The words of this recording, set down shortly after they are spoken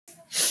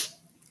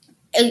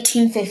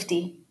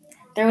1850.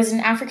 There was an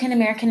African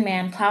American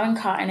man plowing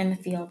cotton in the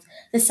field.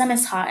 The sun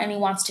is hot and he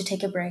wants to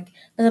take a break,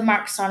 but the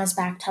marks on his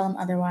back tell him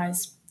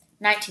otherwise.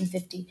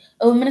 1950.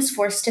 A woman is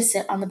forced to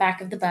sit on the back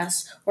of the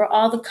bus where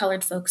all the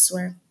colored folks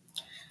were.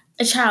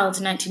 A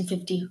child,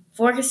 1950,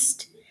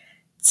 forced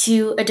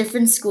to a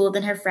different school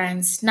than her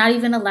friends, not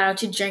even allowed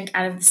to drink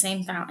out of the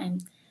same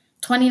fountain.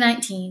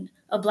 2019.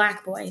 A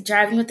black boy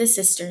driving with his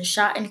sister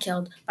shot and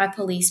killed by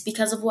police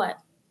because of what?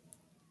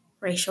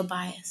 Racial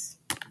bias.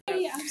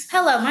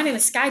 Hello, my name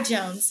is Sky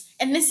Jones,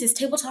 and this is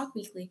Table Talk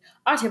Weekly.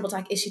 Our Table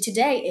Talk issue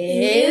today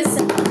is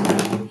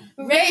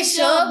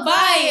racial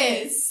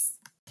bias.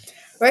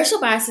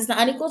 Racial bias is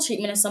the unequal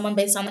treatment of someone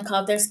based on the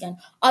color of their skin.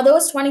 Although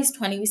it's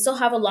 2020, we still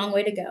have a long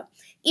way to go.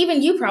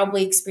 Even you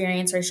probably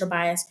experience racial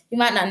bias. You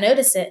might not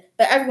notice it,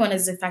 but everyone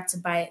is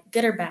affected by it,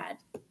 good or bad.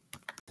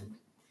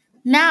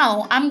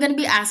 Now, I'm going to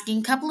be asking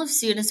a couple of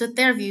students what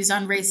their views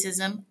on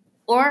racism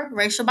or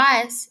racial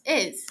bias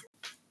is.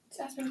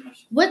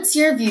 What's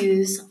your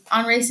views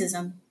on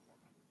racism?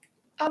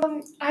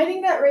 I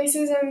think that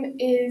racism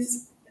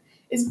is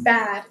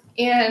bad,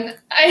 and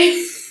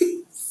I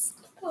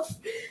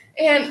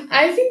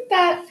think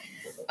that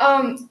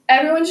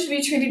everyone should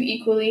be treated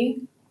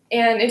equally,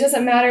 and it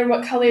doesn't matter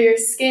what color your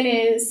skin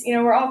is. You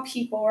know, we're all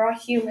people, we're all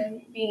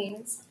human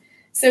beings,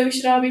 so we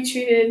should all be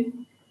treated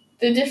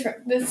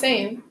the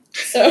same.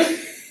 So,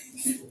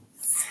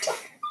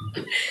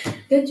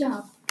 Good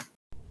job.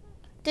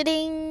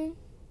 Ding.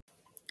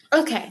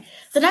 Okay,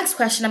 the next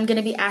question I'm going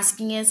to be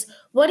asking is,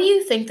 what do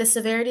you think the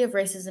severity of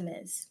racism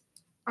is?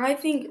 I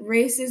think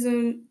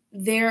racism,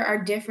 there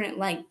are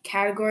different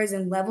categories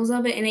and levels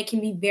of it, and it can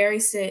be very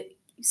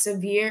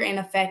severe and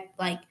affect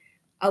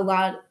a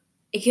lot.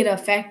 It could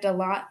affect a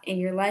lot in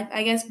your life,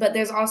 I guess, but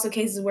there's also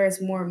cases where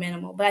it's more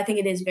minimal, but I think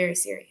it is very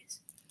serious.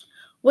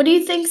 What do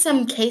you think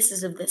some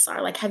cases of this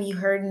are? Have you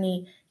heard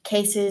any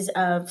cases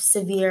of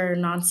severe or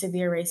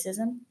non-severe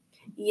racism?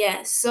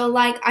 Yes. So,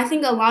 I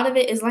think a lot of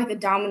it is a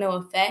domino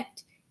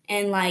effect.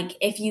 And,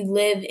 if you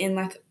live in,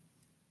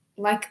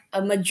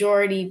 a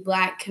majority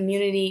Black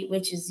community,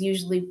 which is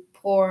usually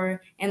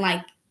poor, and,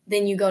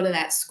 then you go to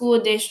that school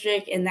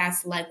district, and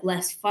that's,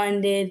 less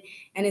funded.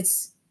 And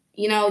it's,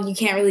 you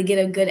can't really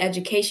get a good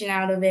education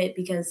out of it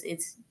because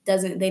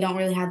they don't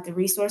really have the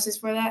resources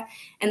for that.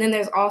 And then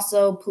there's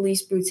also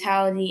police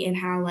brutality and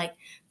how,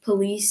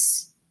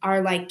 police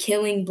are,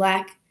 killing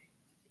Black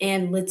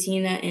and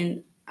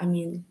Latino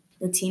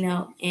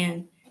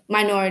and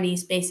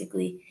minorities,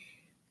 basically,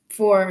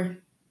 for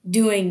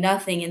doing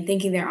nothing and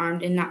thinking they're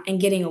armed and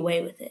getting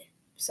away with it.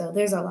 So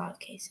there's a lot of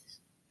cases.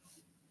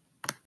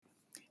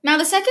 Now,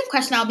 the second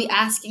question I'll be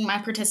asking my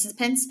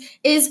participants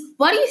is,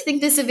 what do you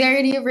think the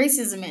severity of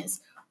racism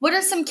is? What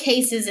are some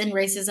cases in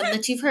racism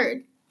that you've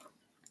heard?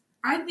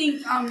 I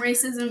think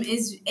racism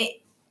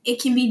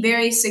it can be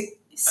very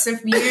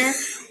severe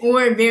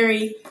or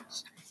very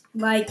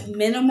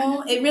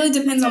minimal. It really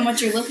depends on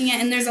what you're looking at,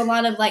 and there's a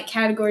lot of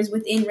categories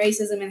within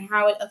racism and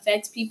how it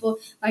affects people.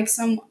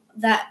 Some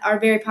that are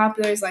very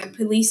popular is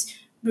police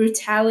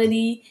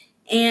brutality,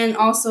 and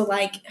also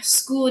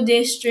school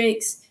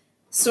districts,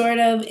 sort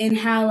of, and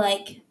how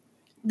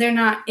they're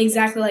not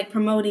exactly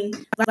promoting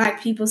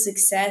Black people's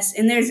success,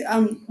 and there's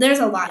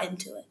a lot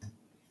into it.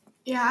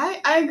 Yeah,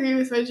 I agree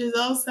with what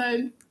Giselle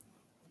said.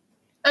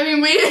 I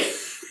mean,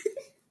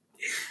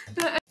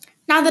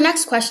 Now, the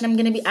next question I'm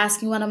going to be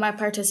asking one of my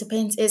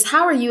participants is,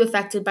 how are you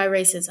affected by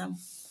racism?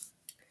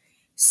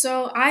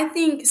 So I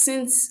think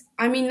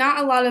not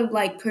a lot of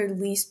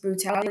police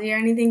brutality or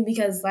anything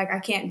because I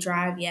can't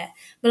drive yet,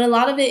 but a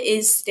lot of it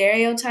is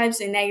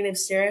stereotypes and negative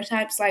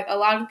stereotypes. A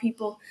lot of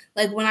people,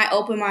 when I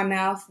open my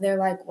mouth, they're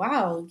like,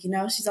 wow,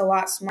 she's a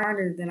lot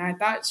smarter than I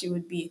thought she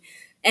would be.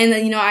 And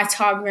then, I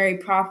talk very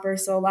proper,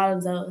 so a lot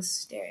of those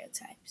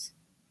stereotypes.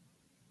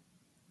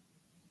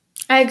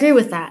 I agree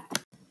with that.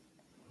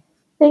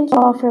 Thank you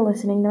all for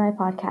listening to my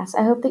podcast.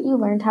 I hope that you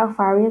learned how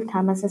far we have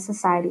come as a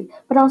society,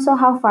 but also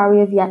how far we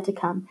have yet to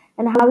come,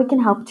 and how we can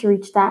help to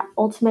reach that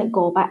ultimate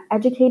goal by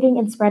educating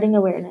and spreading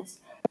awareness.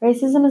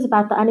 Racism is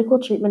about the unequal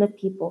treatment of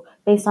people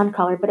based on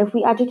color, but if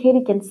we educate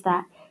against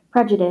that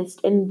prejudice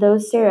and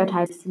those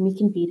stereotypes, then we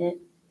can beat it.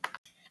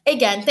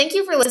 Again, thank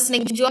you for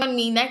listening. Join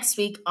me next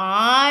week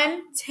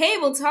on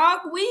Table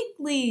Talk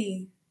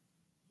Weekly.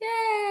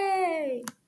 Yay!